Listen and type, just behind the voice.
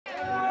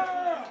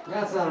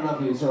That's not enough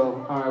of you,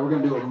 so alright, we're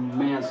gonna do a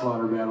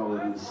manslaughter battle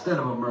instead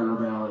of a murder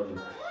ballad.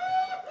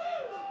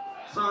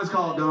 The song is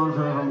called Gone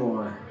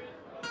Forevermore.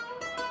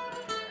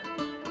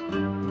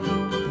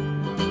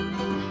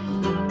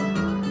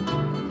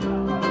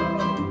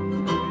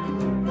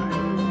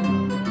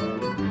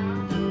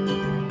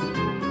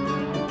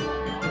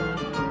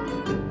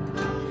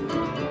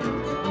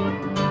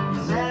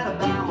 Sad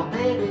about my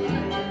baby,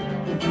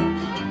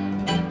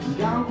 she's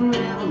gone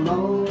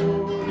forevermore.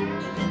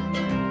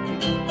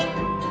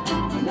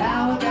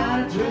 Now I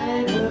gotta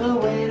drag her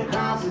weight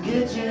across the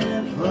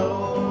kitchen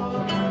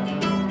floor. I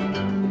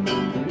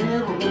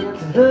never meant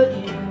to hurt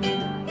you.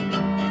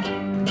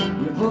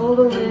 You pulled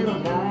a little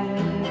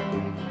knife.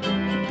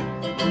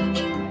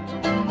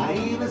 I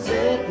even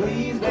said,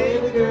 please,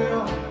 baby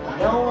girl, I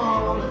don't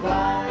want to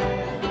fight.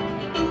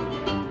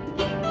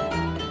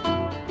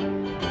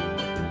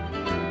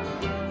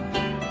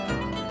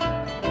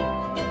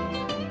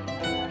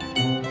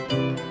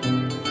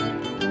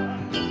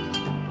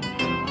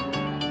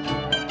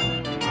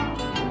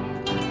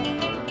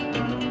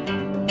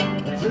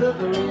 Took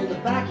her in the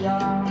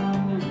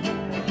backyard,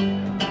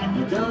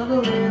 dug a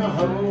little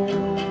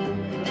hole.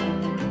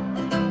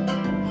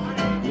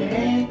 You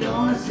ain't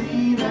gonna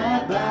see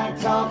that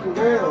black-talking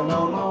girl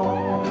no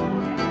more.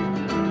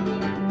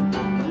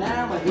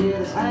 Now my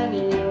head is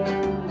hanging,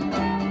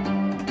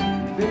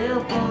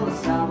 filled full of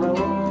sorrow.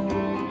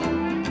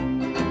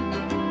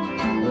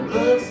 It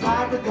looks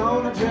like they're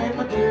gonna drag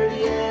my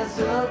dirty ass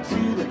up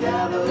to the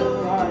gallows.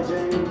 All right,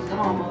 James, come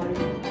on, buddy.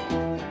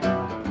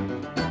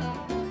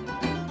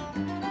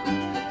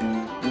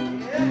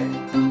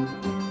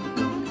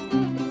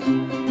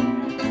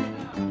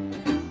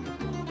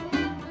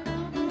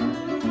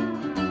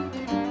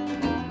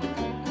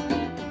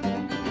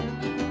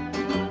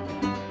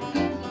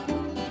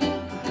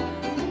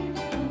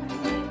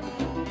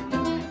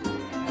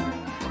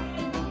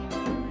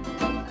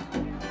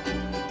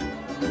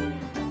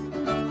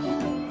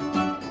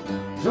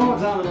 Show what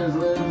time it is,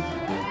 Liz.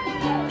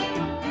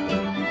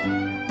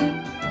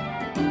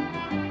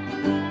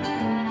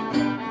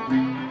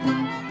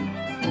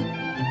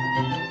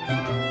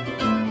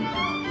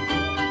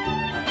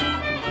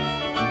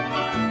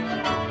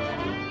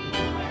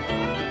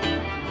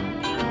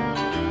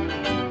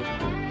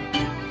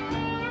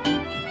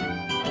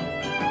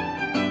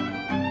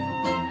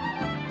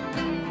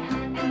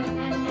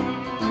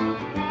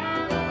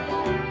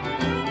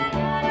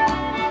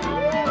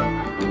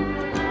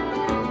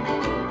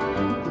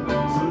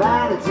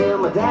 Somebody tell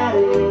my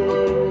daddy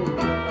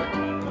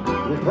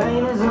the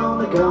pain is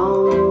only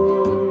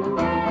gone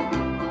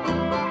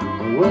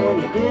when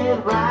you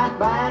get right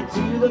back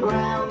to the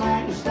ground.